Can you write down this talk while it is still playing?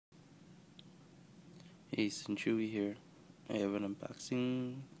Hey, Chewy here. I have an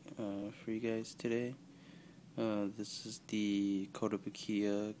unboxing for you guys today. This is the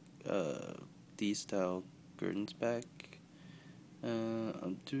Kotobukiya D-style Gernsback.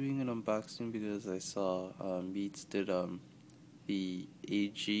 I'm doing an unboxing because I saw Meads did the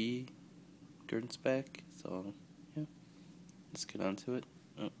AG Gernsback. So yeah, let's get on to it.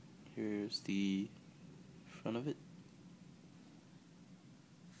 Here's the front of it.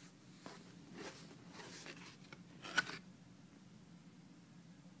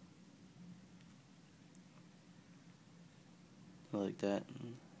 I like that.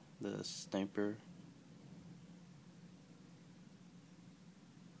 The sniper.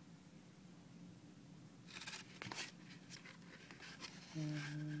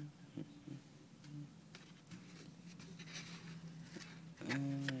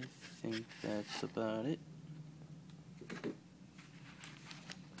 And I think that's about it.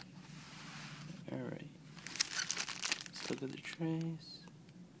 Alright. Let's look at the trays.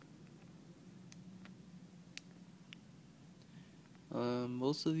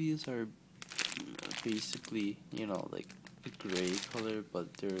 Most of these are basically, like a gray color,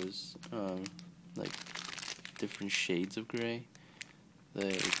 but there's like different shades of gray.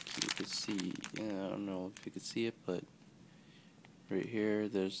 Like you could see, I don't know if you could see it, but right here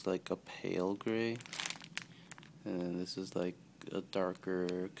there's like a pale gray, and then this is like a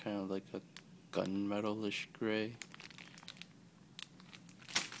darker, kind of like a gunmetal-ish gray.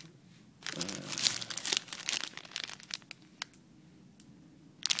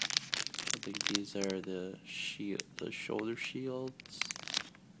 I think these are the shoulder shields,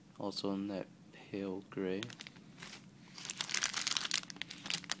 also in that pale gray.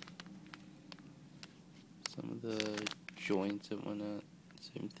 Some of the joints and whatnot,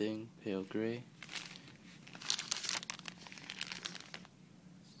 same thing, pale gray.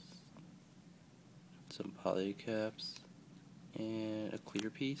 Some poly caps and a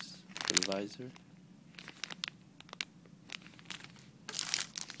clear piece for the visor.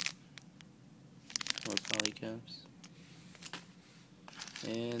 More poly caps.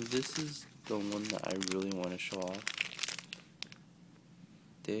 And this is the one that I really want to show off.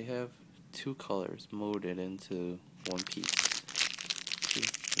 They have two colors molded into one piece. See?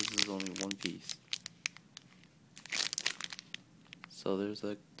 This is only one piece. So there's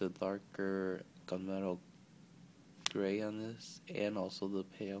like the darker gunmetal gray on this, and also the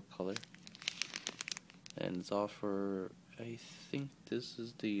pale color. And it's all for, I think this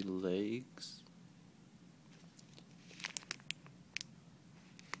is the legs.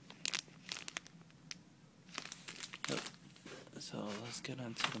 Yep. So let's get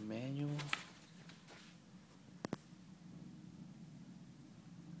onto the manual.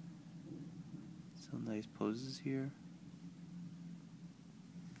 Some nice poses here.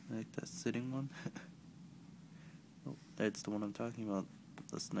 I like that sitting one. Oh, that's the one I'm talking about,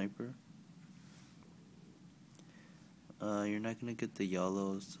 the sniper. You're not gonna get the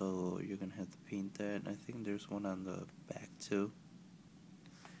yellow, so you're gonna have to paint that. I think there's one on the back too.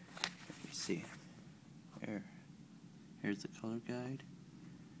 Let me see. Here's the color guide.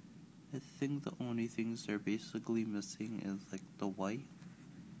 I think the only things they're basically missing is like the white,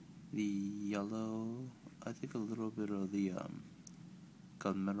 the yellow, I think a little bit of the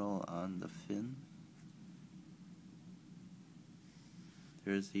gunmetal on the fin.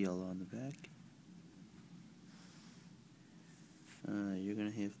 There's the yellow on the back. You're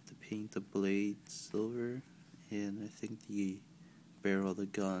gonna have to paint the blade silver, and I think the barrel of the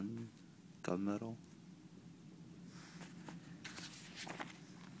gunmetal.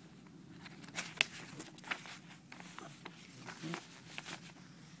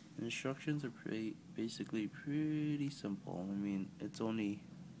 The instructions are basically pretty simple. I mean, it's only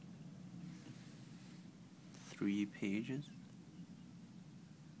 3 pages.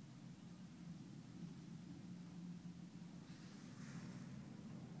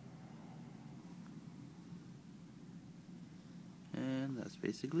 And that's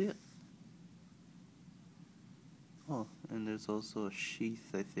basically it. Oh, and there's also a sheath,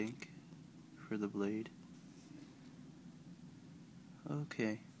 I think, for the blade.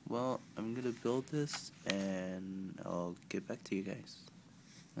 Okay, well, I'm gonna build this and I'll get back to you guys.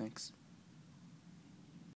 Thanks.